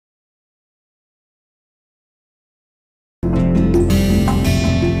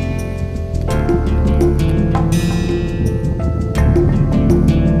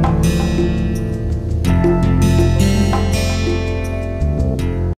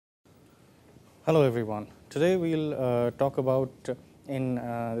Hello everyone. Today we will talk about in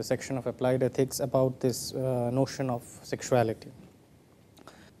the section of applied ethics about this notion of sexuality.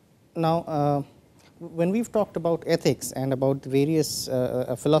 Now, when we've talked about ethics and about various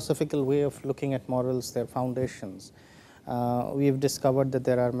philosophical way of looking at morals, their foundations, we have discovered that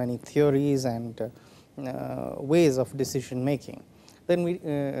there are many theories and ways of decision making. Then we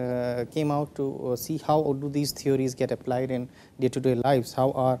came out to see how do these theories get applied in day-to-day lives,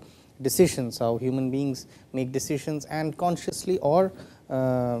 how are decisions, how human beings make decisions, and consciously or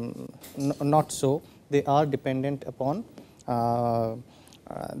not so, they are dependent upon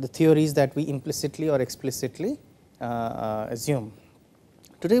the theories that we implicitly or explicitly assume.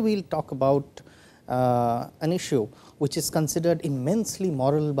 Today we will talk about an issue which is considered immensely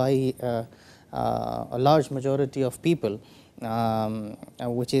moral by a large majority of people,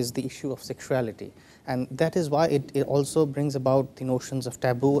 which is the issue of sexuality. And that is why it also brings about the notions of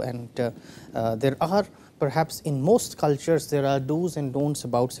taboo, and there are perhaps in most cultures there are do's and don'ts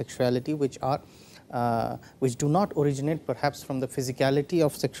about sexuality which do not originate perhaps from the physicality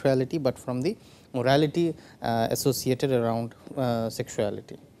of sexuality, but from the morality associated around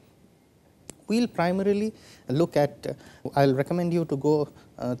sexuality. We will primarily look at, I will recommend you to go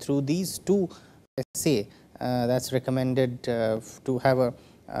through these two essays that is recommended to have a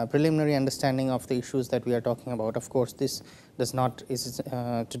preliminary understanding of the issues that we are talking about. Of course, this does not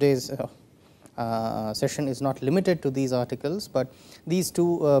today's session is not limited to these articles, but these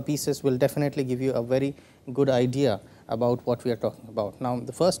two pieces will definitely give you a very good idea about what we are talking about. Now,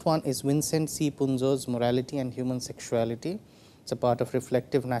 the first one is Vincent C. Punzo's Morality and Human Sexuality. It's a part of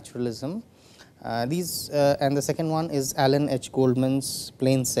reflective naturalism. And the second one is Alan H. Goldman's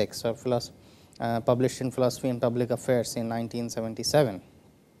Plain Sex, or published in Philosophy and Public Affairs in 1977.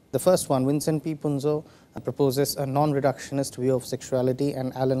 The first one, Vincent P. Punzo proposes a non-reductionist view of sexuality,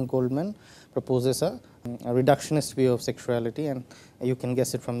 and Alan Goldman proposes a reductionist view of sexuality, and you can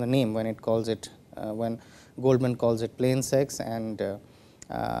guess it from the name when it calls it, when Goldman calls it plain sex, and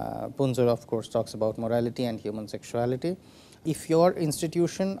Punzo of course talks about morality and human sexuality. If your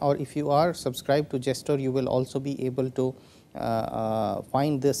institution or if you are subscribed to Gestor, you will also be able to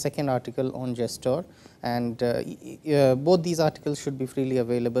find the second article on Gestor, and both these articles should be freely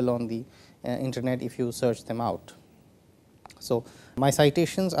available on the internet if you search them out. So, my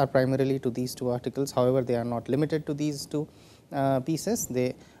citations are primarily to these two articles. However, they are not limited to these two pieces.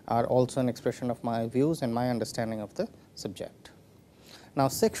 They are also an expression of my views and my understanding of the subject. Now,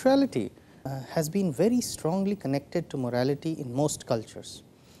 sexuality has been very strongly connected to morality in most cultures.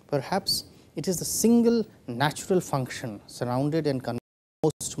 Perhaps it is the single natural function surrounded and connected to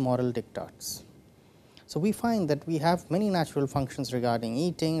most moral diktats. So, we find that we have many natural functions regarding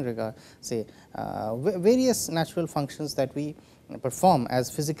eating, various natural functions that we perform as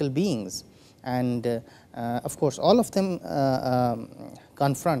physical beings, and of course, all of them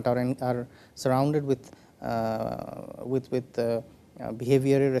confront or are surrounded with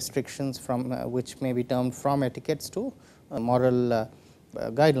behavioral restrictions from which may be termed from etiquettes to moral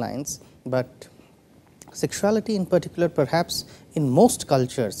guidelines, but sexuality in particular, perhaps in most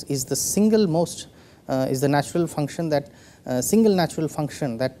cultures, is the is the natural function that single natural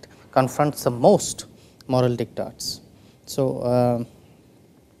function that confronts the most moral diktats. So,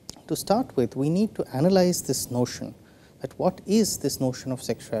 to start with, we need to analyze this notion, that what is this notion of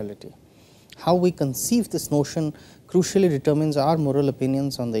sexuality? How we conceive this notion crucially determines our moral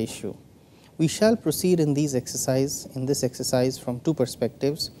opinions on the issue. We shall proceed in this exercise from two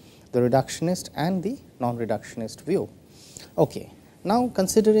perspectives, the reductionist and the non-reductionist view. Okay. Now,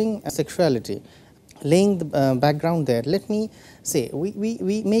 considering sexuality, laying the background there, let me say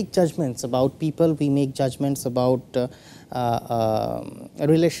we make judgments about people, we make judgments about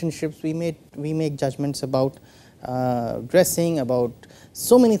relationships, we make judgments about dressing, about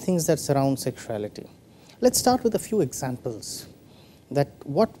so many things that surround sexuality. Let's start with a few examples. That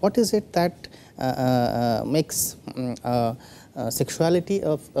what is it that makes sexuality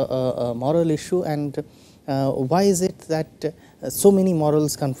a moral issue, and why is it that so many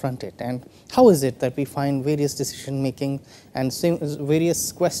morals confront it, and how is it that we find various decision making and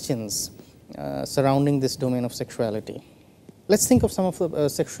various questions surrounding this domain of sexuality? Let's think of some of the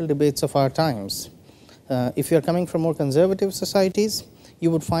sexual debates of our times. If you are coming from more conservative societies,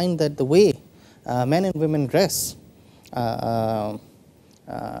 you would find that the way men and women dress and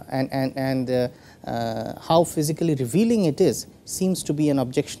how physically revealing it is seems to be an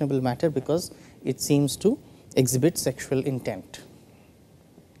objectionable matter, because it seems to exhibit sexual intent.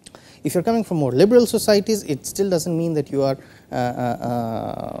 If you are coming from more liberal societies, it still does not mean that you are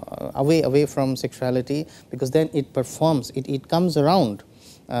away from sexuality, because then it performs, it comes around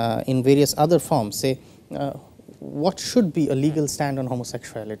in various other forms, say what should be a legal stand on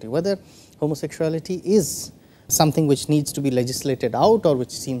homosexuality, whether homosexuality is something which needs to be legislated out or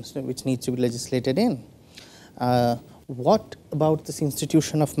which needs to be legislated in. What about this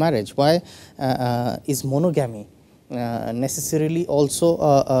institution of marriage? Why is monogamy necessarily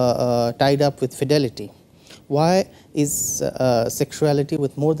also tied up with fidelity? Why is sexuality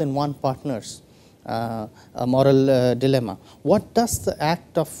with more than one partners a moral dilemma? What does the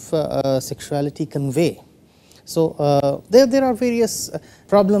act of sexuality convey? So there are various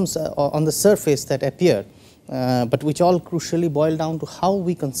problems on the surface that appear, but which all crucially boil down to how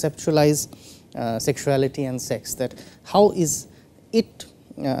we conceptualize sexuality and sex. That how is it?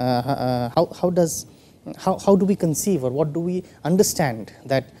 How do we conceive, or what do we understand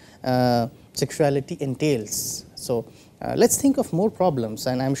that sexuality entails? So let's think of more problems,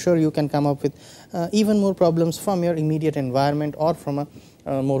 and I'm sure you can come up with even more problems from your immediate environment or from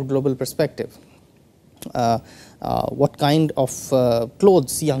a more global perspective. What kind of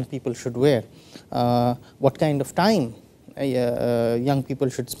clothes young people should wear, what kind of time young people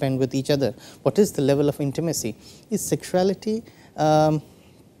should spend with each other, what is the level of intimacy? Is sexuality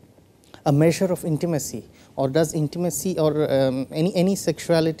a measure of intimacy, or does intimacy or any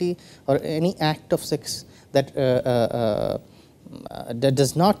sexuality or any act of sex that that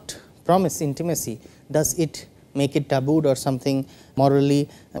does not promise intimacy, does it make it tabooed or something morally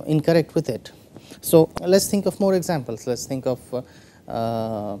incorrect with it? So let's think of more examples. Let's think of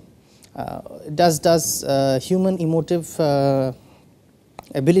does human emotive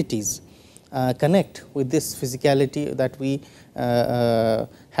abilities connect with this physicality that we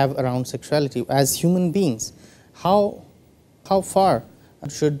have around sexuality as human beings? How far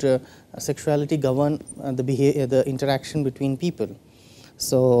should sexuality govern the behavior, the interaction between people?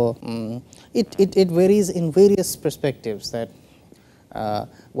 So it varies in various perspectives, that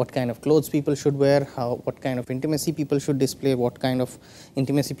what kind of clothes people should wear, what kind of intimacy people should display, what kind of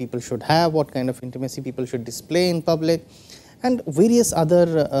intimacy people should have, what kind of intimacy people should display in public, and various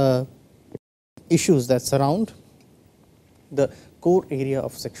other issues that surround the core area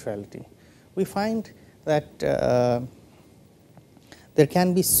of sexuality. We find that there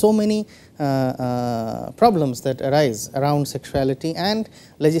can be so many problems that arise around sexuality and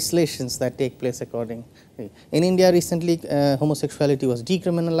legislations that take place accordingly. In India recently, homosexuality was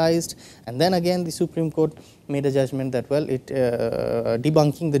decriminalized, and then again the Supreme Court made a judgment that, well, it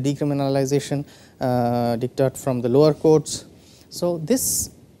debunking the decriminalization diktat from the lower courts. So this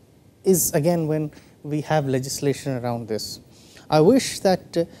is again when we have legislation around this. I wish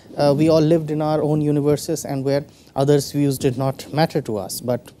that we all lived in our own universes and where others' views did not matter to us,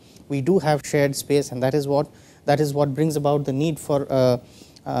 but we do have shared space, and that is what brings about the need for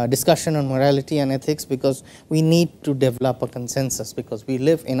discussion on morality and ethics, because we need to develop a consensus, because we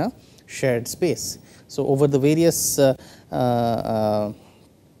live in a shared space. So over the various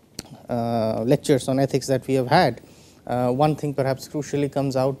lectures on ethics that we have had, one thing perhaps crucially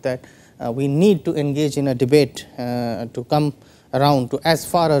comes out, that we need to engage in a debate to come around to as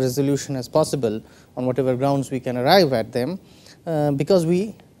far a resolution as possible on whatever grounds we can arrive at them, because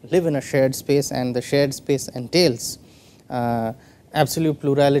we live in a shared space, and the shared space entails absolute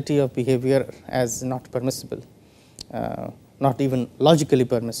plurality of behavior as not permissible, not even logically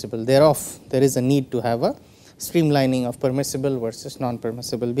permissible. Thereof, there is a need to have a streamlining of permissible versus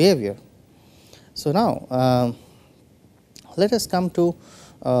non-permissible behavior. So now let us come to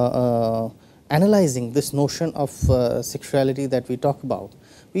analyzing this notion of sexuality that we talk about.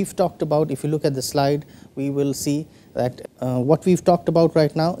 We've talked about, if you look at the slide, we will see that what we've talked about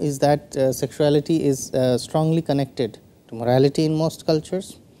right now is that sexuality is strongly connected to morality in most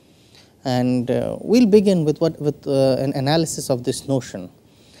cultures, and we'll begin with an analysis of this notion.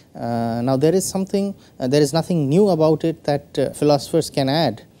 Now there is nothing new about it that philosophers can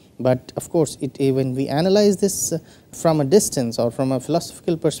add, but of course when we analyze this from a distance or from a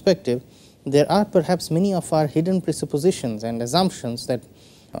philosophical perspective, there are perhaps many of our hidden presuppositions and assumptions that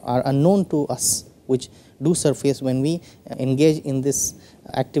are unknown to us, which do surface when we engage in this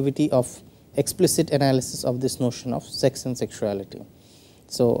activity of explicit analysis of this notion of sex and sexuality.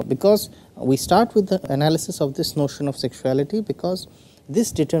 So because we start with the analysis of this notion of sexuality, because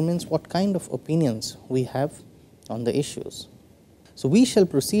this determines what kind of opinions we have on the issues. So we shall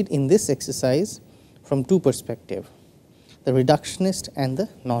proceed in this exercise from two perspectives, the reductionist and the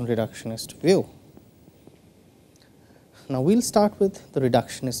non-reductionist view. Now we'll start with the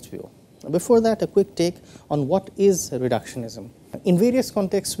reductionist view. Before that, a quick take on what is reductionism. In various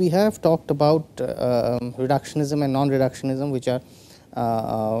contexts, we have talked about reductionism and non-reductionism, which are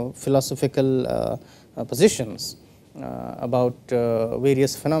philosophical positions.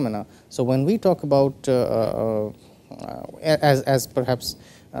 various phenomena. So, when we talk about as perhaps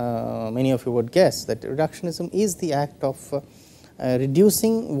many of you would guess, that reductionism is the act of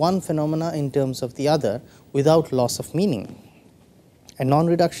reducing one phenomena in terms of the other without loss of meaning. And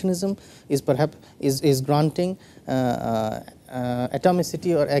non-reductionism is perhaps is granting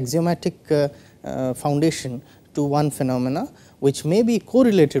atomicity or axiomatic foundation to one phenomena, which may be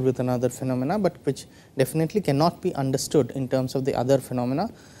correlated with another phenomena, but which definitely cannot be understood in terms of the other phenomena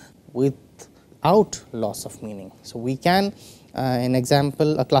without loss of meaning. So, we can an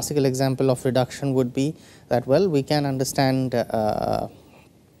example, a classical example of reduction would be that, well, we can understand the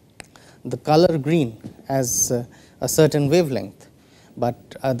color green as a certain wavelength,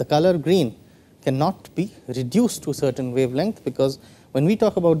 but the color green cannot be reduced to a certain wavelength, because when we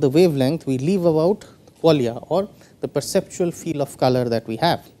talk about the wavelength, we leave out qualia or the perceptual feel of color that we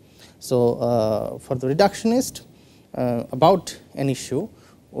have. So, for the reductionist about an issue,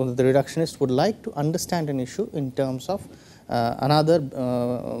 the reductionist would like to understand an issue in terms of another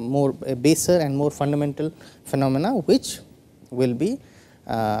more baser and more fundamental phenomena, which will be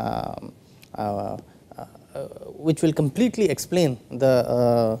which will completely explain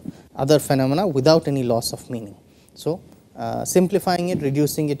the other phenomena without any loss of meaning. So, simplifying it,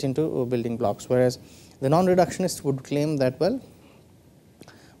 reducing it into building blocks, whereas the non-reductionist would claim that, well,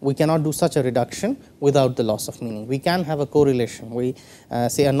 we cannot do such a reduction without the loss of meaning. We can have a correlation. We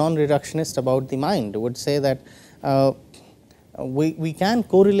say a non-reductionist about the mind would say that we can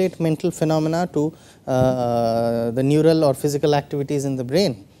correlate mental phenomena to the neural or physical activities in the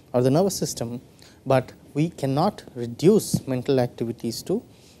brain or the nervous system, but we cannot reduce mental activities to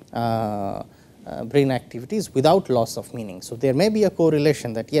brain activities without loss of meaning. So, there may be a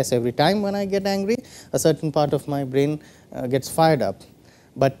correlation that, yes, every time when I get angry, a certain part of my brain gets fired up,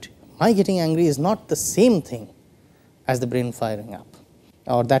 but my getting angry is not the same thing as the brain firing up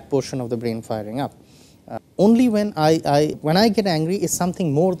or that portion of the brain firing up. Only when I get angry is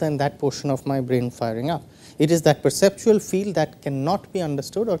something more than that portion of my brain firing up. It is that perceptual feel that cannot be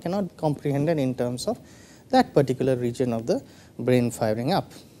understood or cannot be comprehended in terms of that particular region of the brain firing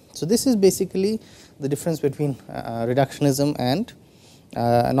up. So, this is basically the difference between reductionism and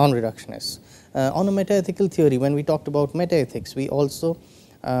non-reductionists. On a metaethical theory, when we talked about metaethics, we also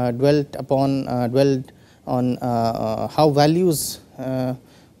dwelt on how values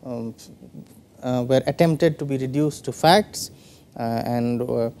were attempted to be reduced to facts, and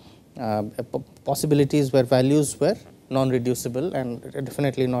possibilities where values were non-reducible and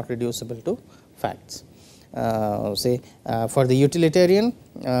definitely not reducible to facts. Say for the utilitarian,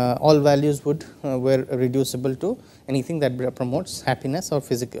 all values were reducible to anything that promotes happiness or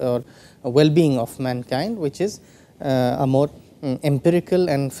physical or well-being of mankind, which is a more empirical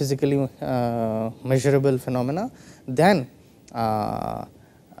and physically measurable phenomena than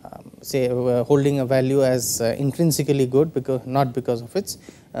say holding a value as intrinsically good, because not because of its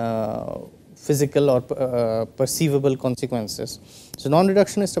physical or perceivable consequences. So,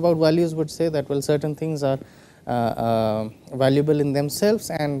 non-reductionist about values would say that, well, certain things are valuable in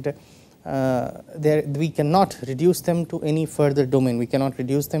themselves, and we cannot reduce them to any further domain. We cannot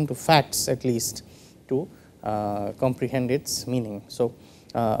reduce them to facts, at least, to comprehend its meaning. So,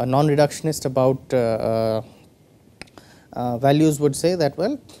 a non-reductionist about values would say that,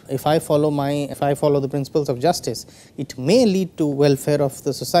 well, if I follow the principles of justice, it may lead to welfare of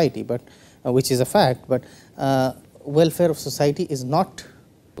the society, but which is a fact, but welfare of society is not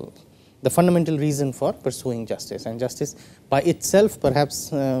the fundamental reason for pursuing justice, and justice by itself perhaps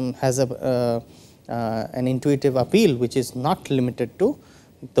has an intuitive appeal which is not limited to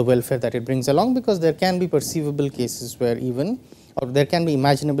the welfare that it brings along, because there can be perceivable cases where or there can be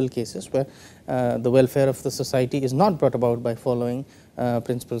imaginable cases where the welfare of the society is not brought about by following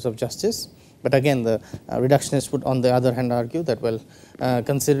principles of justice. But again, the reductionist would on the other hand argue that, well,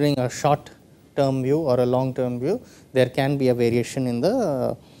 considering a short term view or a long term view, there can be a variation in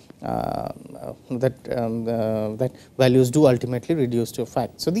the that values do ultimately reduce to a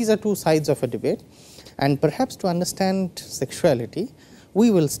fact. So, these are two sides of a debate, and perhaps to understand sexuality,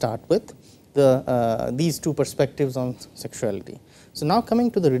 we will start with these two perspectives on sexuality. So, now coming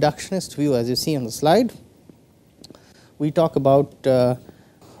to the reductionist view, as you see on the slide, we talk about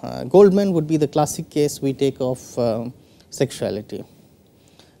Goldman would be the classic case we take of sexuality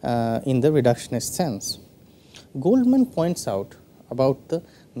in the reductionist sense. Goldman points out about the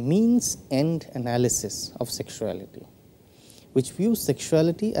means-end analysis of sexuality, which views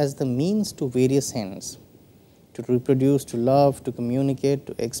sexuality as the means to various ends: to reproduce, to love, to communicate,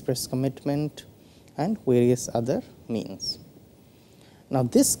 to express commitment, and various other means. Now,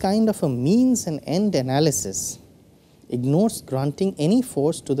 this kind of a means and end analysis ignores granting any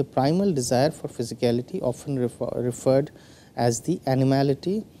force to the primal desire for physicality, often referred as the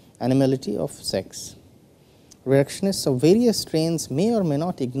animality of sex. Reductionists of various strains may or may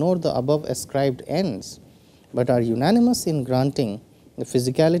not ignore the above ascribed ends, but are unanimous in granting the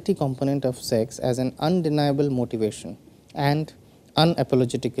physicality component of sex as an undeniable motivation, and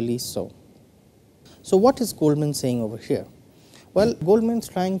unapologetically so. So, what is Goldman saying over here? Well, Goldman is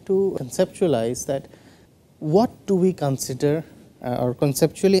trying to conceptualize that what do we consider or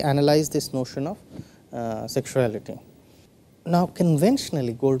conceptually analyze this notion of sexuality. Now,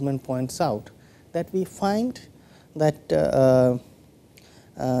 conventionally Goldman points out that we find that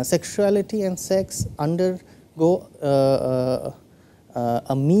sexuality and sex undergo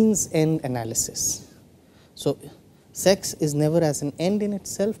a means end analysis. So, sex is never as an end in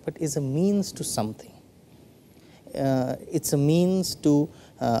itself, but is a means to something. It is a means to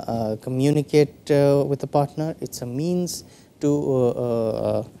communicate with a partner, it is a means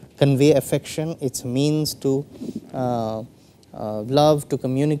to convey affection, it is a means to love, to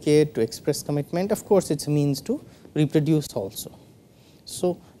communicate, to express commitment. Of course, it is a means to reproduce also.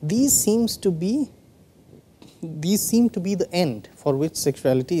 So, these seem to be the end for which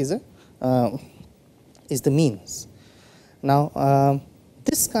sexuality is the means. Now,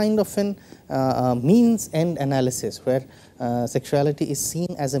 this kind of an means end analysis, where sexuality is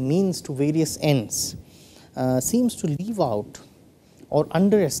seen as a means to various ends, seems to leave out or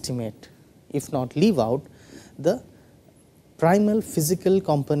underestimate, if not leave out, the primal physical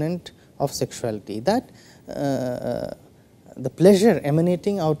component of sexuality, that the pleasure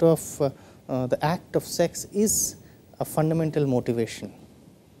emanating out of the act of sex is a fundamental motivation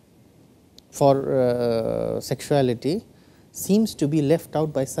for sexuality, seems to be left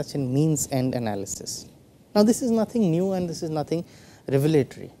out by such a means end analysis. Now, this is nothing new and this is nothing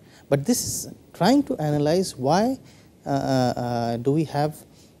revelatory, but this is trying to analyze why do we have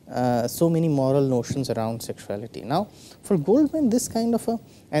so many moral notions around sexuality. Now, for Goldman, this kind of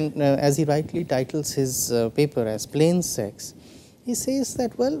and as he rightly titles his paper as plain sex, he says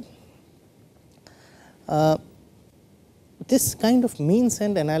that, well, this kind of means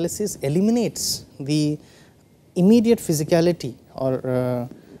end analysis eliminates the immediate physicality or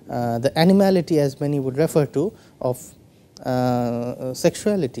the animality, as many would refer to, of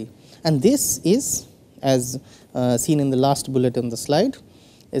sexuality. And this is, as seen in the last bullet on the slide,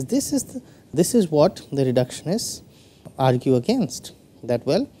 is this is what the reductionists argue against, that,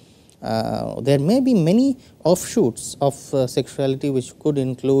 well, there may be many offshoots of sexuality which could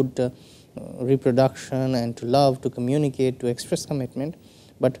include reproduction and to love, to communicate, to express commitment,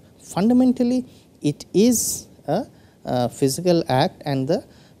 but fundamentally it is a physical act, and the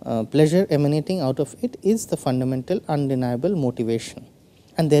pleasure emanating out of it is the fundamental undeniable motivation,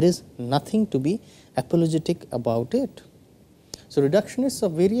 and there is nothing to be apologetic about it. So, reductionists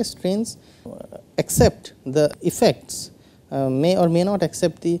of various strains accept the effects, may or may not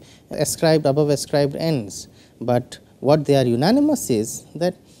accept the above ascribed ends, but what they are unanimous is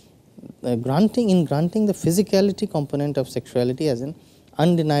that granting the physicality component of sexuality as an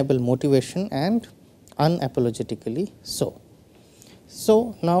undeniable motivation and unapologetically so.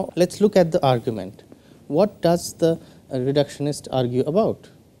 So, now let us look at the argument. What does the reductionist argue about?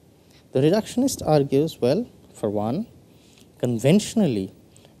 The reductionist argues, well, for one, conventionally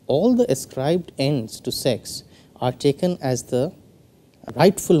all the ascribed ends to sex are taken as the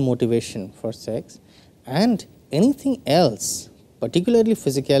rightful motivation for sex, and anything else, particularly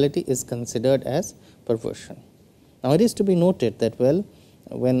physicality, is considered as perversion. Now, it is to be noted that, well,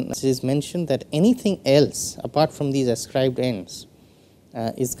 when it is mentioned that anything else apart from these ascribed ends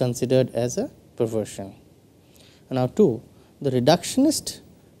is considered as a perversion. Now, 2, the reductionist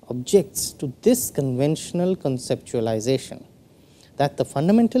objects to this conventional conceptualization, that the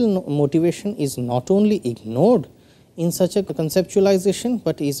fundamental motivation is not only ignored in such a conceptualization,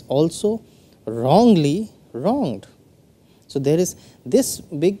 but is also wrongly wronged. So, there is this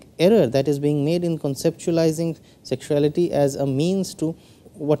big error that is being made in conceptualizing sexuality as a means to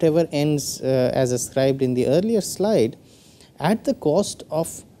whatever ends as ascribed in the earlier slide, at the cost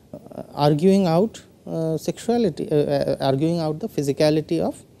of arguing out sexuality, arguing out the physicality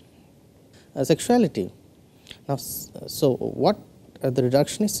of sexuality. Now, so what the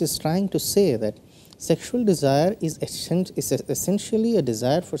reductionist is trying to say, that sexual desire is essentially a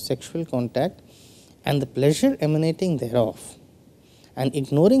desire for sexual contact and the pleasure emanating thereof, and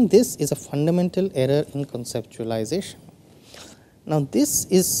ignoring this is a fundamental error in conceptualization. Now, this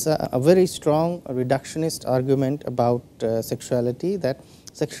is a very strong reductionist argument about sexuality, that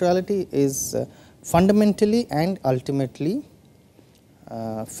sexuality is fundamentally and ultimately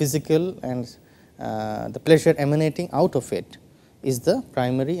physical and the pleasure emanating out of it is the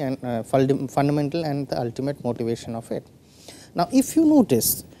primary and fundamental and the ultimate motivation of it. Now, if you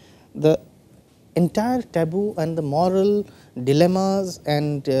notice the entire taboo and the moral dilemmas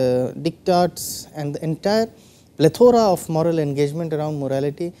and diktats and the entire plethora of moral engagement around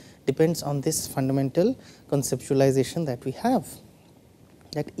morality depends on this fundamental conceptualization that we have,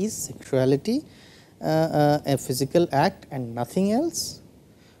 that is sexuality a physical act and nothing else,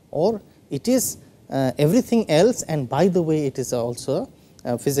 or it is everything else, and by the way it is also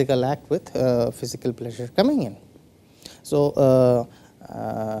a physical act with physical pleasure coming in. So,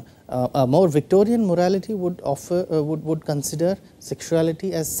 a more Victorian morality would offer would consider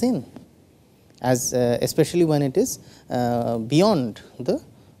sexuality as sin, as especially when it is beyond the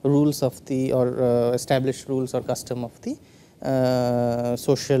rules of the or established rules or custom of the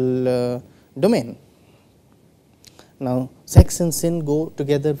social domain. Now, sex and sin go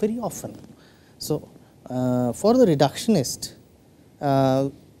together very often. So, for the reductionist,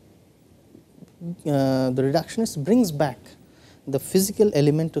 brings back the physical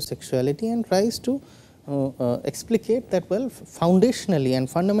element to sexuality and tries to explicate that, well, foundationally and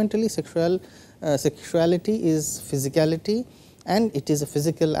fundamentally sexuality is physicality, and it is a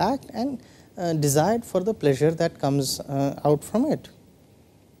physical act and desired for the pleasure that comes out from it.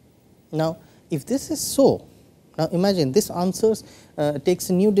 Now, if this is so, now imagine this answers takes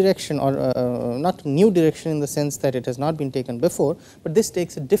a new direction, or not new direction in the sense that it has not been taken before, but this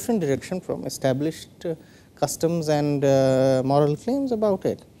takes a different direction from established customs and moral claims about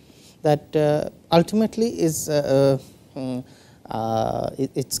it, that ultimately is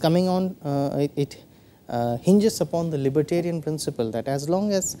it's coming on it hinges upon the libertarian principle that as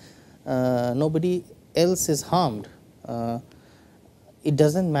long as nobody else is harmed, it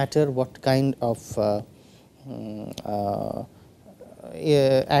does not matter what kind of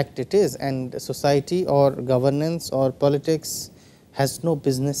act it is, and society or governance or politics has no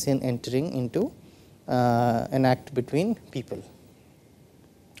business in entering into an act between people.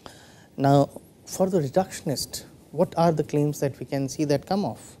 Now, for the reductionist, what are the claims that we can see that come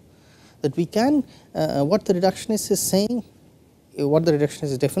off? That we can, what the reductionist is saying, what the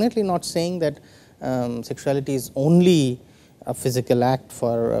reductionist is definitely not saying that sexuality is only a physical act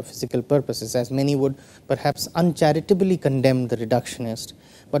for physical purposes, as many would perhaps uncharitably condemn the reductionist.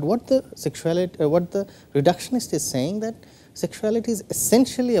 But what the what the reductionist is saying, that sexuality is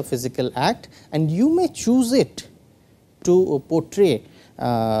essentially a physical act, and you may choose it to portray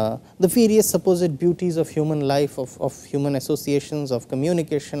the various supposed beauties of human life, of human associations, of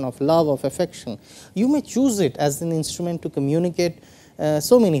communication, of love, of affection. You may choose it as an instrument to communicate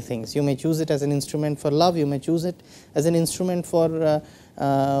so many things. You may choose it as an instrument for love, you may choose it as an instrument for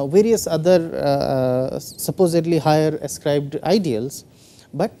various other supposedly higher ascribed ideals,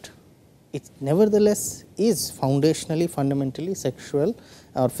 but it nevertheless is foundationally, fundamentally sexual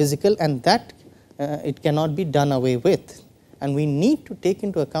or physical, and that it cannot be done away with. And we need to take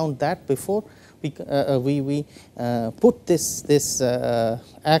into account that before we put this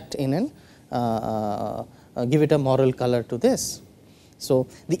act in and give it a moral color to this. So,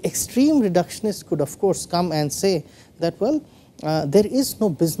 the extreme reductionist could of course come and say that, well, there is no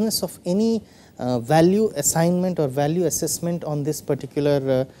business of any value assignment or value assessment on this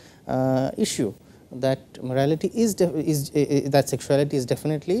particular issue, that morality is that sexuality is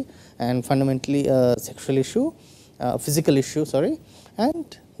definitely and fundamentally a sexual issue, physical issue, sorry,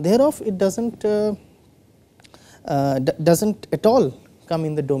 and thereof it doesn't at all come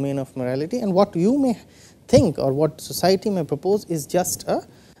in the domain of morality, and what you may think or what society may propose is just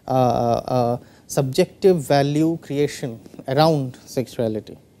a subjective value creation around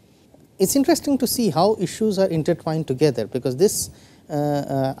sexuality. It is interesting to see how issues are intertwined together, because this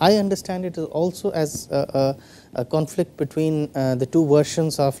I understand it also as a conflict between the two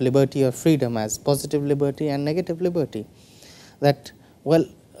versions of liberty or freedom, as positive liberty and negative liberty. That, well,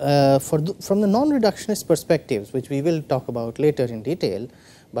 from the non-reductionist perspectives, which we will talk about later in detail,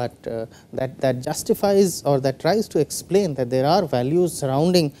 but that justifies or that tries to explain that there are values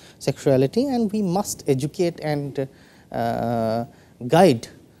surrounding sexuality, and we must educate and guide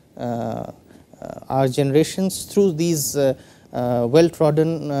our generations through these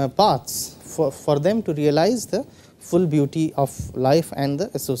well-trodden paths for them to realize the full beauty of life and the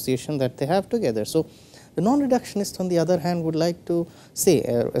association that they have together. So, the non-reductionist on the other hand would like to say,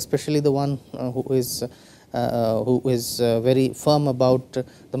 especially the one who is very firm about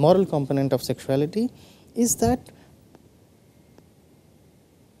the moral component of sexuality, is that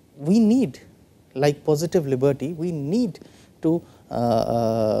we need, like positive liberty, we need to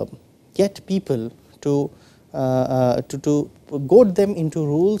get people to to goad them into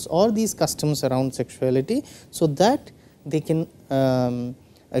rules or these customs around sexuality, so that they can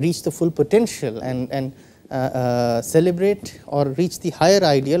reach the full potential and celebrate or reach the higher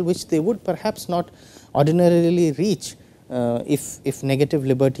ideal, which they would perhaps not ordinarily reach if negative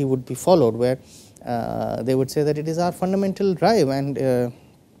liberty would be followed, where they would say that it is our fundamental drive, and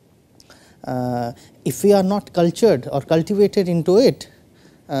if we are not cultured or cultivated into it,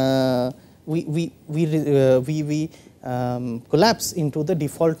 we collapse into the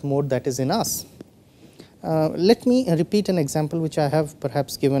default mode that is in us. Let me repeat an example which I have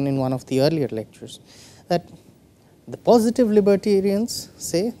perhaps given in one of the earlier lectures, that the positive libertarians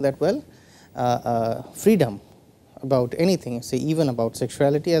say that, well, freedom about anything, say even about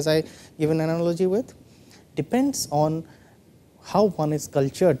sexuality, as I give an analogy with, depends on how one is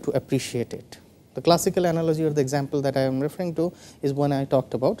cultured to appreciate it. The classical analogy or the example that I am referring to is when I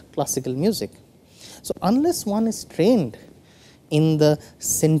talked about classical music. So, unless one is trained in the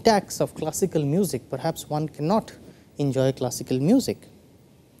syntax of classical music, perhaps one cannot enjoy classical music.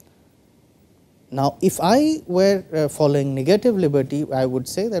 Now, if I were following negative liberty, I would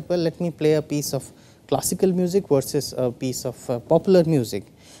say that, well, let me play a piece of classical music versus a piece of popular music.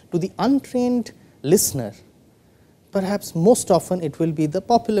 To the untrained listener, perhaps most often it will be the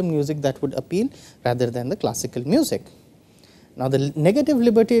popular music that would appeal rather than the classical music. Now, the negative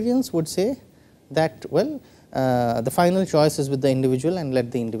libertarians would say that, well, the final choice is with the individual and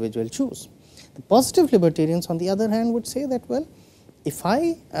let the individual choose. The positive libertarians, on the other hand, would say that, well,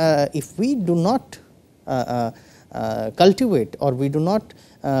 if we do not cultivate or we do not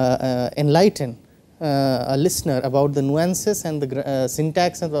enlighten a listener about the nuances and the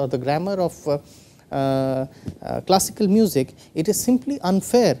syntax or the grammar of classical music, it is simply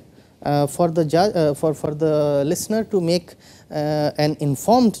unfair for the listener to make an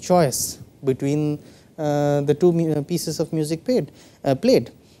informed choice between the two pieces of music played.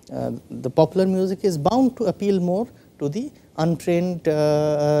 The popular music is bound to appeal more to the untrained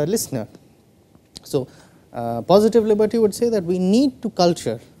listener. So, positive liberty would say that we need to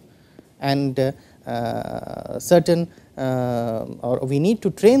culture and certain or we need to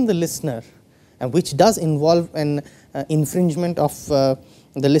train the listener, which does involve an infringement of the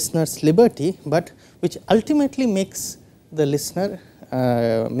listener's liberty, but which ultimately makes the listener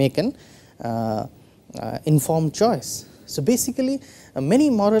make an informed choice. So, basically many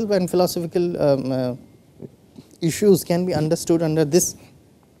moral and philosophical issues can be understood under this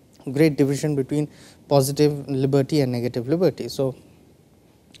great division between positive liberty and negative liberty. So,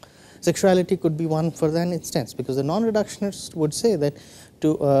 sexuality could be one for an instance, because the non-reductionists would say that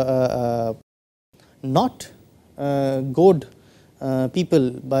to not goad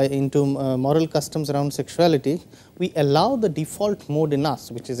people into moral customs around sexuality, we allow the default mode in us,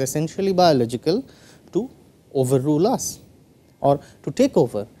 which is essentially biological, to overrule us or to take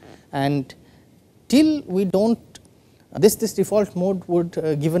over, and till we do not, this default mode would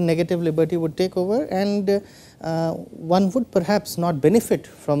given negative liberty would take over, and one would perhaps not benefit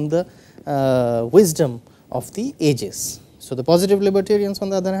from the wisdom of the ages. So, the positive libertarians, on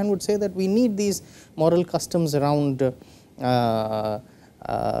the other hand, would say that we need these moral customs around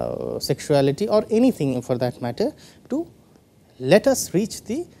sexuality or anything for that matter to let us reach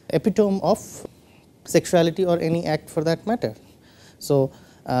the epitome of sexuality or any act for that matter. So,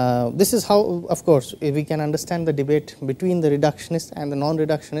 this is how, of course, we can understand the debate between the reductionist and the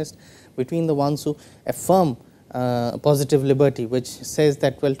non-reductionist, between the ones who affirm positive liberty, which says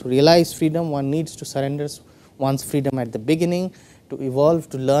that, well, to realize freedom one needs to surrender one's freedom at the beginning, to evolve,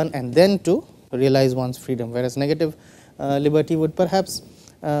 to learn, and then to realize one's freedom, whereas negative liberty would perhaps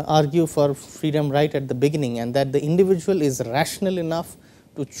argue for freedom right at the beginning, and that the individual is rational enough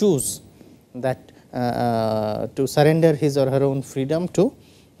to choose that to surrender his or her own freedom to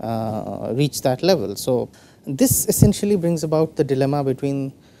reach that level. So, this essentially brings about the dilemma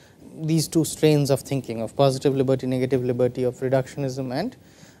between these two strains of thinking, of positive liberty, negative liberty, of reductionism and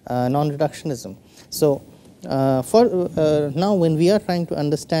non-reductionism. So, for now, when we are trying to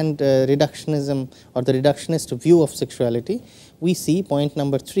understand reductionism or the reductionist view of sexuality, we see point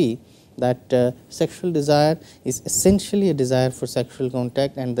number 3, that sexual desire is essentially a desire for sexual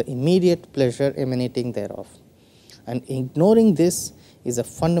contact and the immediate pleasure emanating thereof, and ignoring this is a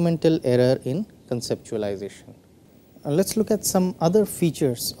fundamental error in conceptualization. Let us look at some other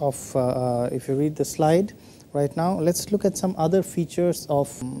features of, if you read the slide right now, let us look at some other features of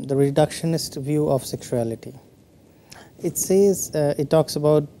the reductionist view of sexuality. It says, it talks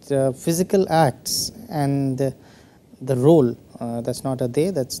about physical acts and the role, that is not a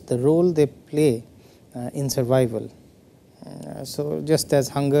they, that is the role they play in survival. So, just as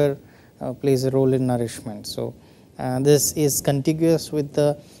hunger plays a role in nourishment. So, this is contiguous with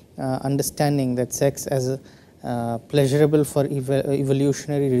the understanding that sex as a pleasurable for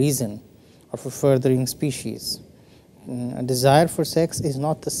evolutionary reason or for furthering species. A desire for sex is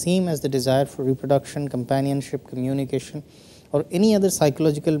not the same as the desire for reproduction, companionship, communication, or any other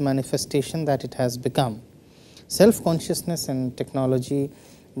psychological manifestation that it has become. Self-consciousness and technology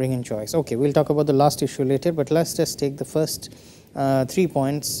bring in choice. Okay, we will talk about the last issue later, but let us just take the first 3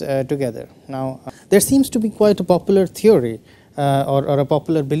 points together. Now, there seems to be quite a popular theory or a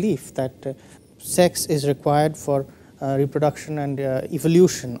popular belief that sex is required for reproduction and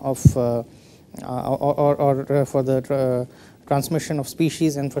evolution of or for the transmission of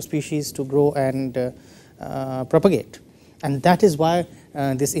species and for species to grow and propagate. And that is why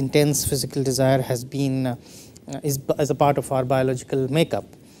this intense physical desire has been is as a part of our biological makeup.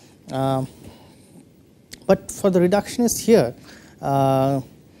 But for the reductionist here,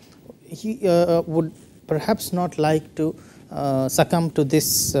 he would perhaps not like to succumb to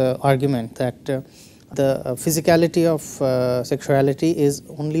this argument that the physicality of sexuality is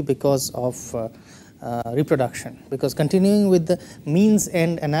only because of reproduction, because continuing with the means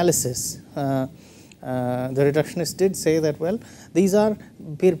end analysis, the reductionist did say that, well, these are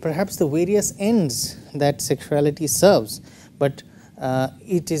perhaps the various ends that sexuality serves, but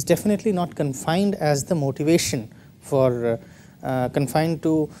it is definitely not confined as the motivation for confined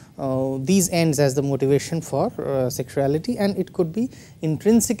to these ends as the motivation for sexuality, and it could be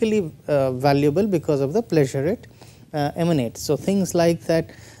intrinsically valuable because of the pleasure it emanates. So, things like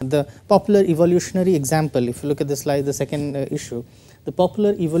that, the popular evolutionary example, if you look at the slide, the second issue, the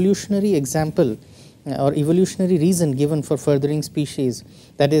popular evolutionary example or evolutionary reason given for furthering species,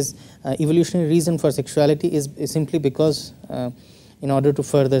 that is evolutionary reason for sexuality is simply because in order to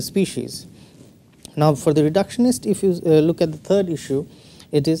further species. Now, for the reductionist, if you look at the third issue,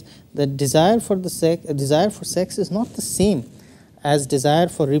 it is that desire for sex is not the same as desire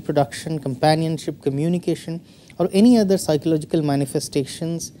for reproduction, companionship, communication, or any other psychological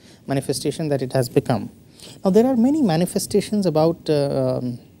manifestation that it has become. Now, there are many manifestations about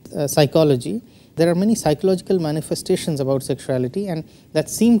psychology. There are many psychological manifestations about sexuality, and that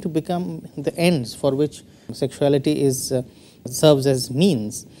seem to become the ends for which sexuality is serves as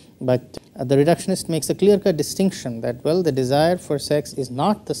means. But the reductionist makes a clear-cut distinction that, well, the desire for sex is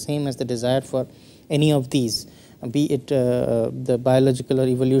not the same as the desire for any of these, be it the biological or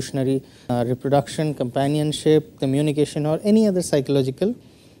evolutionary reproduction, companionship, communication, or any other psychological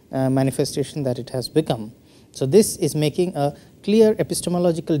manifestation that it has become. So, this is making a clear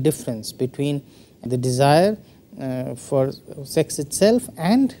epistemological difference between the desire for sex itself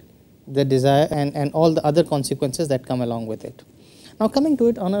and the desire and all the other consequences that come along with it. Now, coming to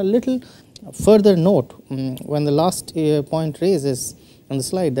it on a little further note, when the last point raises on the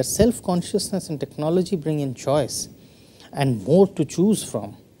slide that self-consciousness and technology bring in choice and more to choose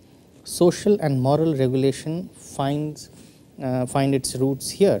from, social and moral regulation find its roots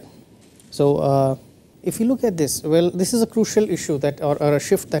here. So, if you look at this, well, this is a crucial issue that or a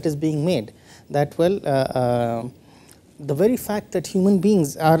shift that is being made, that, well, the very fact that human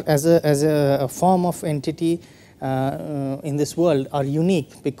beings are as a form of entity in this world are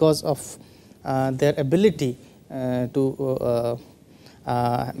unique because of their ability to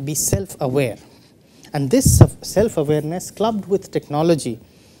be self-aware, and this self-awareness clubbed with technology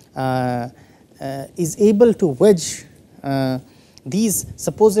is able to wedge these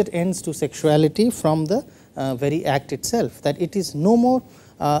supposed ends to sexuality from the very act itself, that it is no more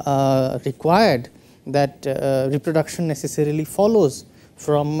required that reproduction necessarily follows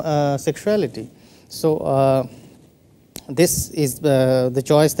from sexuality. So, this is the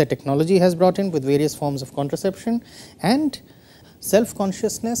choice that technology has brought in with various forms of contraception, and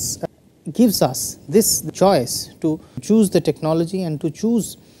self-consciousness gives us this choice to choose the technology and to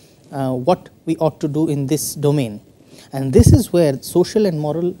choose what we ought to do in this domain. And this is where social and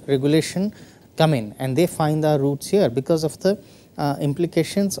moral regulation come in, and they find their roots here because of the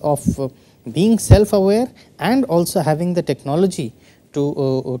implications of being self-aware and also having the technology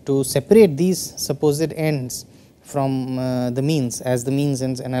to separate these supposed ends from the means, as the means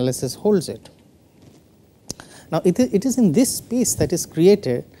ends analysis holds it. Now, it is in this space that is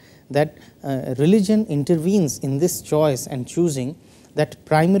created that religion intervenes in this choice and choosing that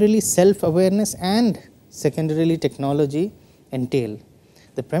primarily self-awareness and secondarily technology entail.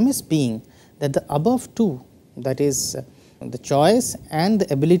 The premise being that the above two, that is the choice and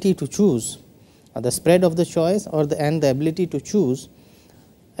the ability to choose, or the spread of the choice and the ability to choose,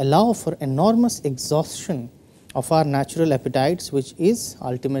 allow for enormous exhaustion of our natural appetites, which is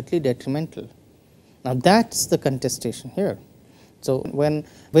ultimately detrimental. Now, that is the contestation here, So,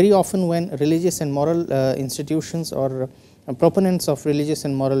 very often when religious and moral institutions or proponents of religious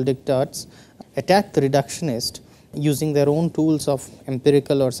and moral diktats attack the reductionist using their own tools of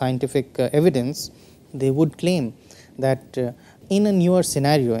empirical or scientific evidence, they would claim that in a newer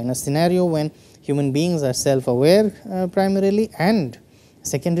scenario, in a scenario when human beings are self-aware primarily, and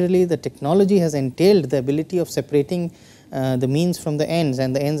secondarily the technology has entailed the ability of separating the means from the ends,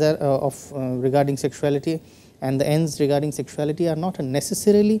 and the ends are regarding sexuality, and the ends regarding sexuality are not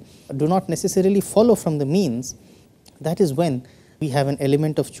necessarily, do not necessarily follow from the means. That is when we have an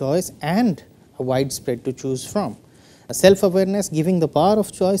element of choice and a widespread to choose from. Self-awareness giving the power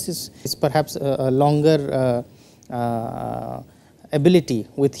of choice is perhaps a longer ability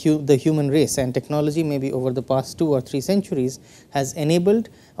with the human race, and technology maybe over the past 2 or 3 centuries has enabled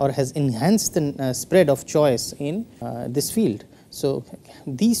or has enhanced the spread of choice in this field. So,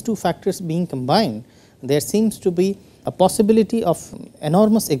 these two factors being combined, there seems to be a possibility of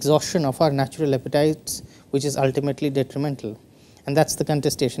enormous exhaustion of our natural appetites, which is ultimately detrimental, and that is the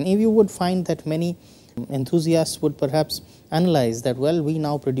contestation. If you would find that many enthusiasts would perhaps analyze that, well, we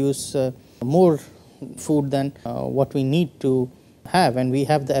now produce more food than what we need to have, and we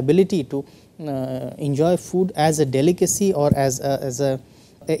have the ability to enjoy food as a delicacy or as a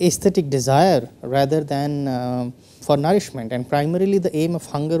aesthetic desire rather than for nourishment, and primarily the aim of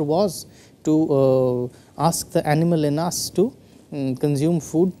hunger was to ask the animal in us to consume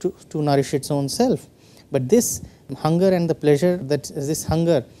food to nourish its own self. But this hunger and the pleasure that this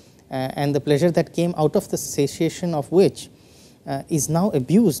hunger and the pleasure that came out of the satiation of which is now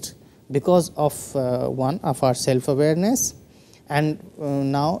abused because of one of our self-awareness, and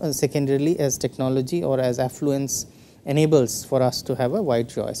now secondarily as technology or as affluence enables for us to have a wide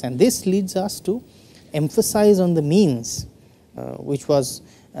choice. And this leads us to emphasize on the means, which was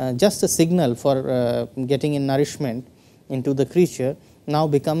just a signal for getting in nourishment into the creature, now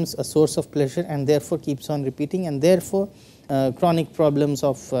becomes a source of pleasure and therefore keeps on repeating, and therefore chronic problems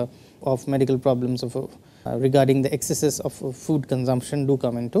of medical problems of regarding the excesses of food consumption do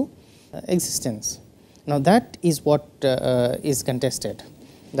come into existence. Now, that is what is contested,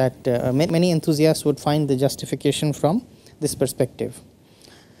 that many enthusiasts would find the justification from this perspective.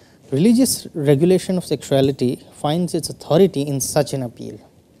 Religious regulation of sexuality finds its authority in such an appeal,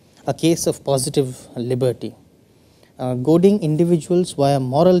 a case of positive liberty, goading individuals via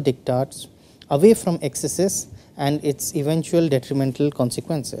moral diktats away from excesses and its eventual detrimental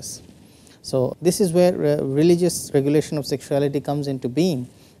consequences. So, this is where religious regulation of sexuality comes into being,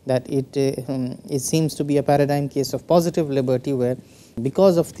 that it seems to be a paradigm case of positive liberty, where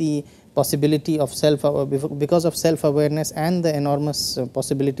because of the possibility of self-awareness and the enormous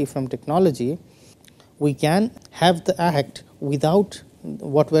possibility from technology, we can have the act without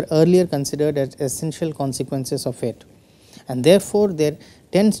what were earlier considered as essential consequences of it, and therefore there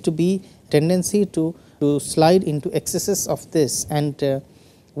tends to be tendency to slide into excesses of this, and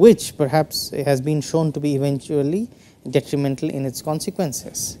which perhaps has been shown to be eventually detrimental in its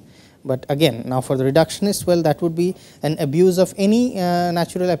consequences. But again, now for the reductionist, well, that would be an abuse of any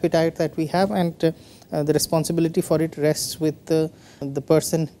natural appetite that we have, and the responsibility for it rests with the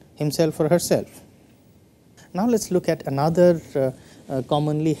person himself or herself. Now, let us look at another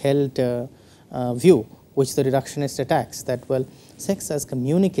commonly held view which the reductionist attacks, that, well, sex as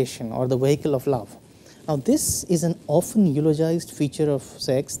communication or the vehicle of love. Now, this is an often eulogized feature of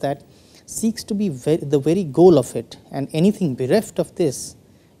sex that seeks to be the very goal of it, and anything bereft of this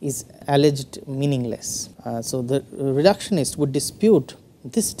is alleged meaningless. So, the reductionist would dispute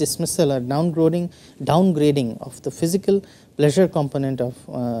this dismissal or downgrading of the physical pleasure component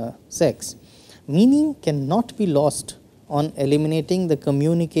of sex. Meaning cannot be lost on eliminating the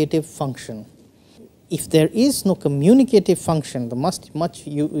communicative function. If there is no communicative function, the much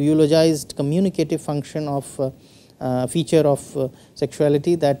eulogized communicative function of feature of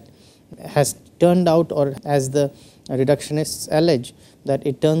sexuality that has turned out, or as the reductionists allege, that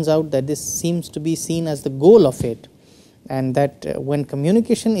it turns out that this seems to be seen as the goal of it, and that when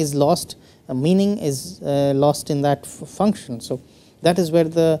communication is lost, meaning is lost in that function. So, that is where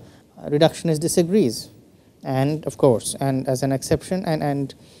the reductionist disagrees, and of course, and as an exception,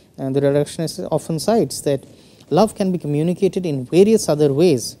 and the reductionist often cites that love can be communicated in various other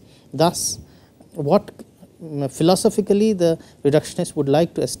ways. Thus, what philosophically the reductionist would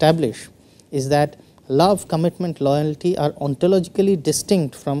like to establish is that love, commitment, loyalty are ontologically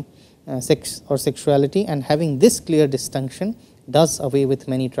distinct from sex or sexuality, and having this clear distinction does away with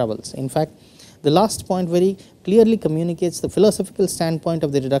many troubles. In fact, the last point very clearly communicates the philosophical standpoint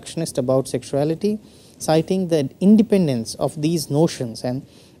of the reductionist about sexuality, citing the independence of these notions and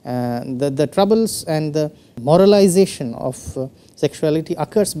The troubles and the moralization of sexuality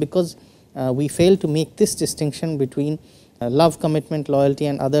occurs because we fail to make this distinction between love, commitment, loyalty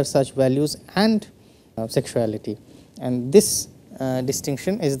and other such values and sexuality, and this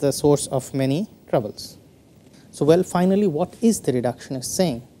distinction is the source of many troubles. So, well, finally, what is the reductionist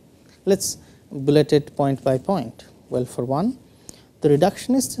saying? Let us bullet it point by point. Well, for one, the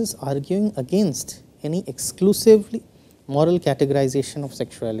reductionist is arguing against any exclusively moral categorization of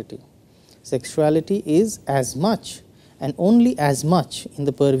sexuality. Sexuality is as much and only as much in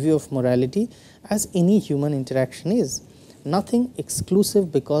the purview of morality as any human interaction is, nothing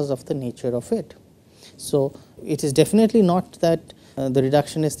exclusive because of the nature of it. So, it is definitely not that the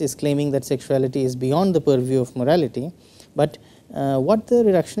reductionist is claiming that sexuality is beyond the purview of morality, but what the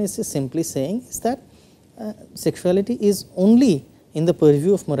reductionist is simply saying is that sexuality is only in the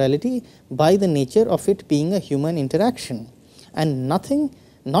purview of morality by the nature of it being a human interaction, and nothing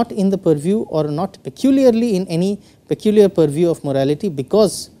not in the purview or not peculiarly in any peculiar purview of morality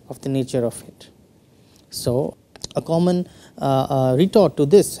because of the nature of it. So, a common retort to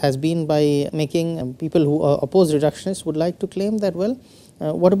this has been by making people who oppose reductionists would like to claim that, well,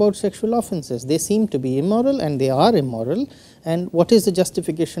 what about sexual offences? They seem to be immoral and they are immoral, and what is the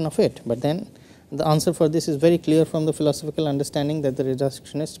justification of it? But then the answer for this is very clear from the philosophical understanding that the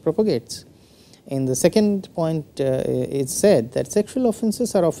reductionist propagates. In the second point, it is said that sexual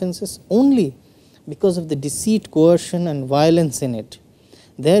offences are offences only because of the deceit, coercion and violence in it.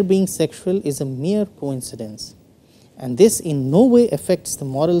 Their being sexual is a mere coincidence, and this in no way affects the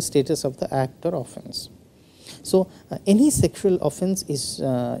moral status of the act or offence. So, any sexual offence is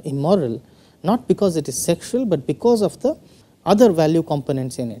immoral not because it is sexual, but because of the other value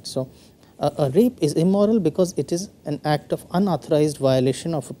components in it. So, a rape is immoral because it is an act of unauthorized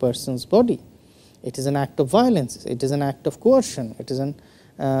violation of a person's body. It is an act of violence, it is an act of coercion, it is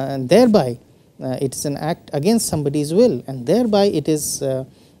and thereby it is an act against somebody's will, and thereby it is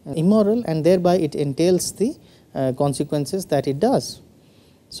immoral, and thereby it entails the consequences that it does.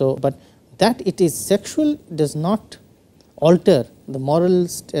 So, but that it is sexual does not alter the moral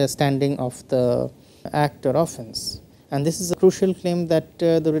standing of the act or offence, and this is a crucial claim that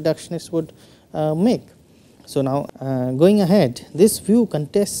the reductionists would make. So, now going ahead, this view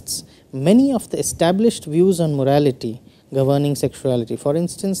contests many of the established views on morality governing sexuality. For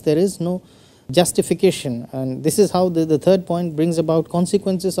instance, there is no justification, and this is how the third point brings about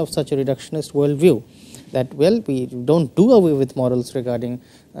consequences of such a reductionist worldview, that, well, we do not do away with morals regarding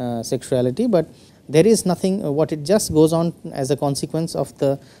sexuality, but there is nothing, what it just goes on as a consequence of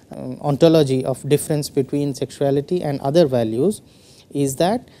the ontology of difference between sexuality and other values, is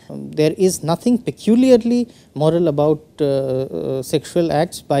that there is nothing peculiarly moral about sexual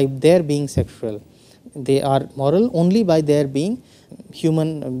acts by their being sexual. They are moral only by their being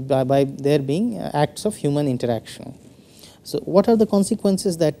human, by their being acts of human interaction. So, what are the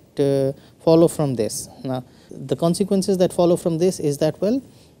consequences that follow from this? Now, the consequences that follow from this is that, well,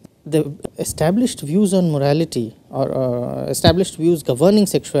 the established views on morality or established views governing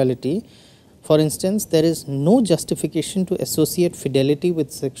sexuality, for instance, there is no justification to associate fidelity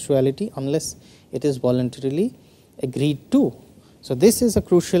with sexuality unless it is voluntarily agreed to. So, this is a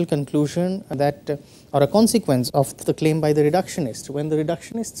crucial conclusion that or a consequence of the claim by the reductionist. When the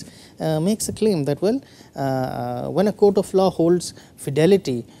reductionist makes a claim that, well, when a court of law holds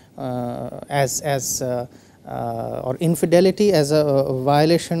fidelity or infidelity as a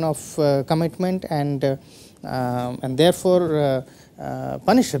violation of commitment and therefore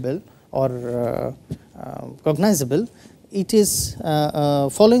punishable or cognizable, it is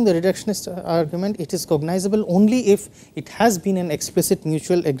following the reductionist argument, it is cognizable only if it has been an explicit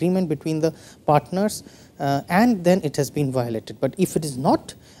mutual agreement between the partners and then it has been violated. But if it is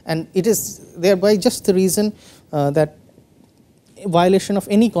not, and it is thereby just the reason that violation of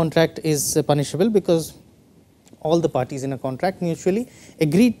any contract is punishable, because all the parties in a contract mutually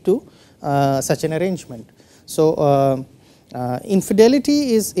agreed to such an arrangement. So,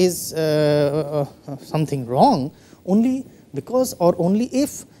 infidelity is something wrong only because or only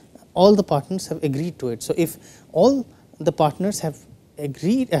if all the partners have agreed to it. So, if all the partners have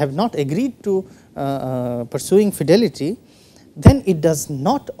not agreed to pursuing fidelity, then it does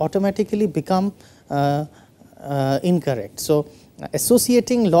not automatically become incorrect. So,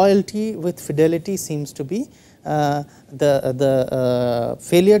 associating loyalty with fidelity seems to be the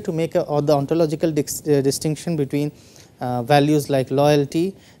failure to make or the ontological distinction between values like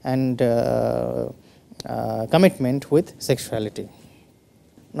loyalty and commitment with sexuality.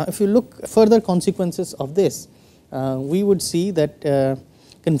 Now, if you look further consequences of this, we would see that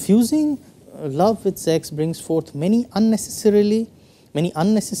confusing love with sex brings forth many unnecessarily many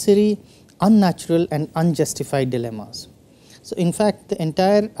unnecessary, unnatural and unjustified dilemmas. So, in fact, the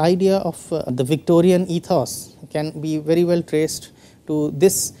entire idea of the Victorian ethos can be very well traced to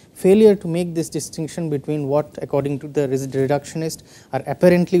this failure to make this distinction between what, according to the reductionist, are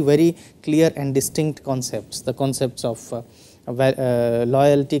apparently very clear and distinct concepts, the concepts of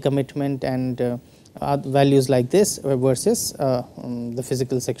loyalty, commitment and values like this versus the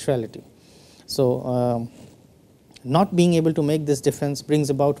physical sexuality. So, not being able to make this difference brings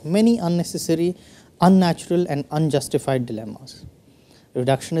about many unnecessary, unnatural and unjustified dilemmas.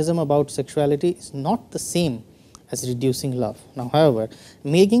 Reductionism about sexuality is not the same as reducing love. Now, however,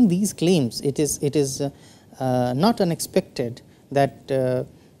 making these claims, it is not unexpected that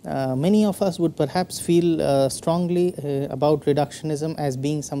many of us would perhaps feel strongly about reductionism as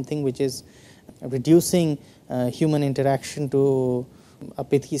being something which is reducing human interaction to a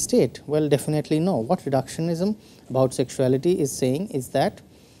pithy state. Well, definitely no. What reductionism about sexuality is saying is that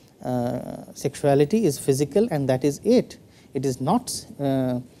sexuality is physical and that is it. It is not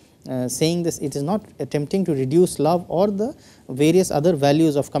saying this, it is not attempting to reduce love or the various other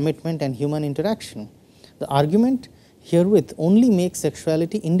values of commitment and human interaction. The argument herewith only makes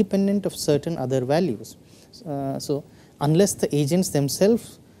sexuality independent of certain other values. So, unless the agents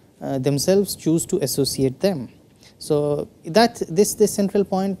themselves choose to associate them. So, that this central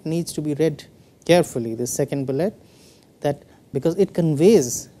point needs to be read carefully, this second bullet, that because it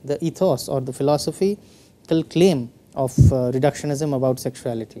conveys the ethos or the philosophical claim of reductionism about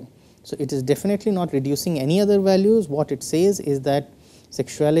sexuality. So, it is definitely not reducing any other values. What it says is that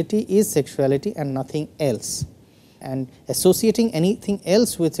sexuality is sexuality and nothing else, and associating anything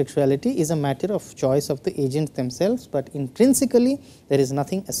else with sexuality is a matter of choice of the agents themselves, but intrinsically there is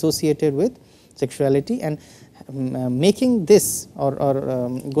nothing associated with sexuality. And making this or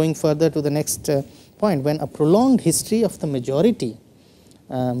going further to the next point, when a prolonged history of the majority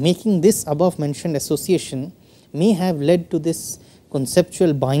making this above mentioned association may have led to this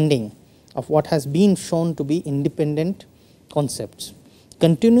conceptual binding of what has been shown to be independent concepts.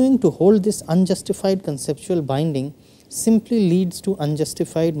 Continuing to hold this unjustified conceptual binding simply leads to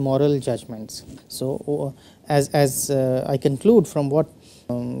unjustified moral judgments. So, as I conclude from what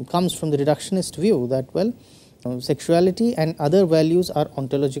comes from the reductionist view, that well, sexuality and other values are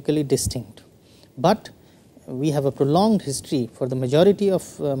ontologically distinct, but we have a prolonged history for the majority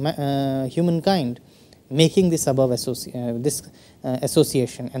of humankind making this above association,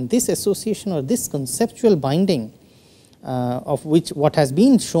 and this association or this conceptual binding of which what has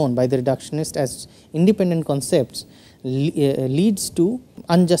been shown by the reductionist as independent concepts leads to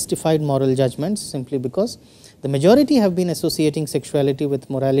unjustified moral judgments, simply because the majority have been associating sexuality with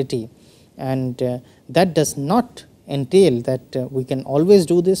morality, and that does not entail that we can always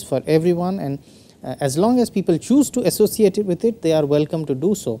do this for everyone, and as long as people choose to associate it with it, they are welcome to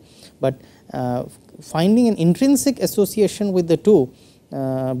do so. But finding an intrinsic association with the two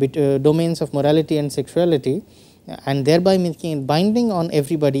domains of morality and sexuality, and thereby making it binding on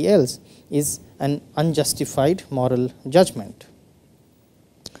everybody else, is an unjustified moral judgment.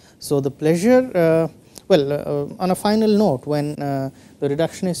 So, the pleasure, on a final note, when the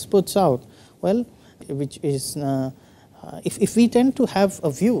reductionist puts out, well, which is if we tend to have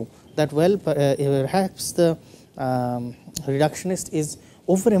a view that well, perhaps the reductionist is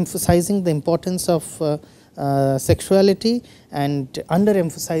overemphasizing the importance of sexuality and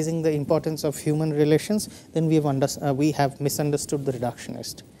underemphasizing the importance of human relations, then we have misunderstood the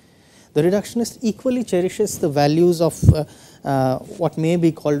reductionist. The reductionist equally cherishes the values of what may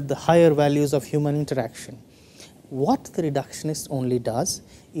be called the higher values of human interaction. What the reductionist only does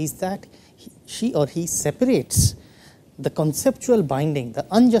is that she or he separates the conceptual binding, the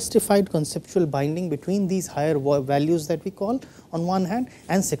unjustified conceptual binding between these higher values that we call on one hand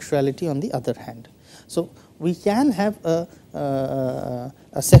and sexuality on the other hand. So, we can have a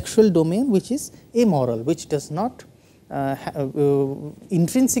sexual domain which is amoral, which does not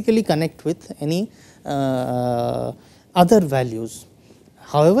intrinsically connect with any other values.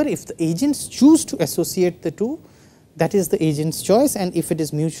 However, if the agents choose to associate the two, that is the agent's choice, and if it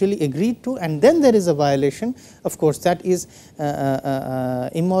is mutually agreed to and then there is a violation, of course that is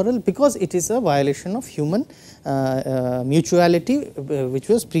immoral, because it is a violation of human mutuality which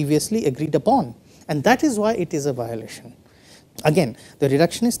was previously agreed upon, and that is why it is a violation. Again, the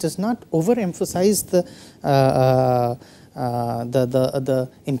reductionist does not overemphasize the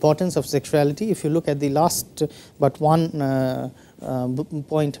importance of sexuality. If you look at the last but one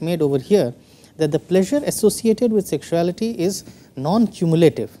point made over here, that the pleasure associated with sexuality is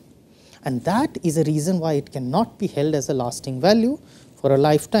non-cumulative, and that is a reason why it cannot be held as a lasting value for a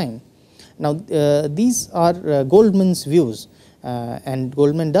lifetime. Now, these are Goldman's views, And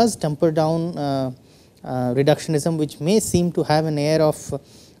Goldman does temper down reductionism, which may seem to have an air of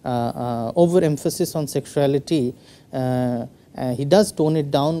overemphasis on sexuality. He does tone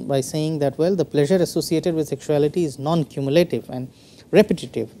it down by saying that, well, the pleasure associated with sexuality is non-cumulative and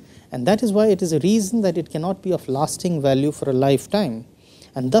repetitive, and that is why it is a reason that it cannot be of lasting value for a lifetime,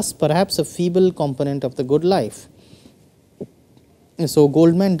 and thus perhaps a feeble component of the good life. So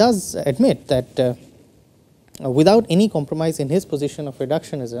Goldman does admit that without any compromise in his position of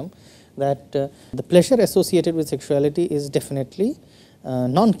reductionism, that the pleasure associated with sexuality is definitely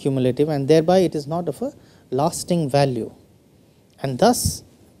non-cumulative, and thereby it is not of a lasting value, and thus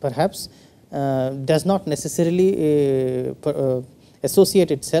perhaps does not necessarily associate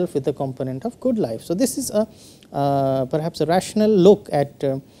itself with the component of good life. So this is a perhaps a rational look at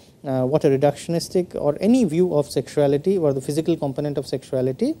what a reductionistic or any view of sexuality or the physical component of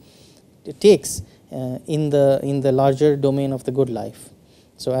sexuality takes in the larger domain of the good life.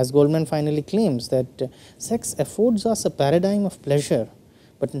 So as Goldman finally claims that sex affords us a paradigm of pleasure,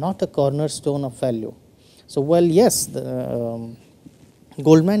 but not a cornerstone of value. So while yes,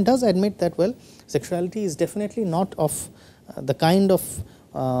 Goldman does admit that, well, sexuality is definitely not of the kind of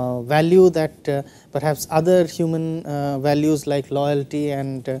value that perhaps other human values like loyalty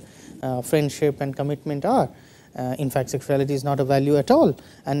and friendship and commitment are. In fact, sexuality is not a value at all,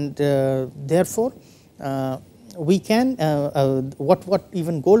 and therefore we can what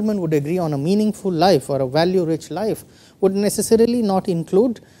even Goldman would agree on a meaningful life or a value rich life would necessarily not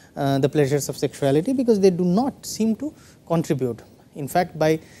include the pleasures of sexuality, because they do not seem to contribute. In fact,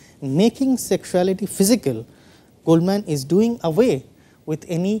 by making sexuality physical, Goldman is doing away with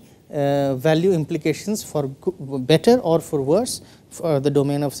any value implications for better or for worse for the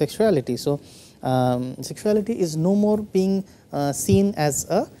domain of sexuality. So sexuality is no more being seen as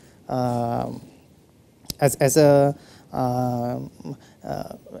a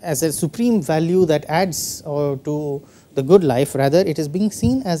supreme value that adds to the good life. Rather, it is being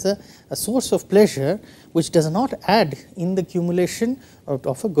seen as a source of pleasure which does not add in the accumulation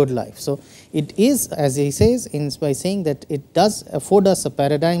of a good life. So it is, as he says, by saying that it does afford us a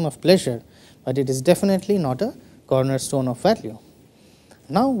paradigm of pleasure, but it is definitely not a cornerstone of value.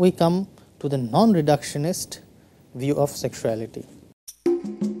 Now we come to the non-reductionist view of sexuality.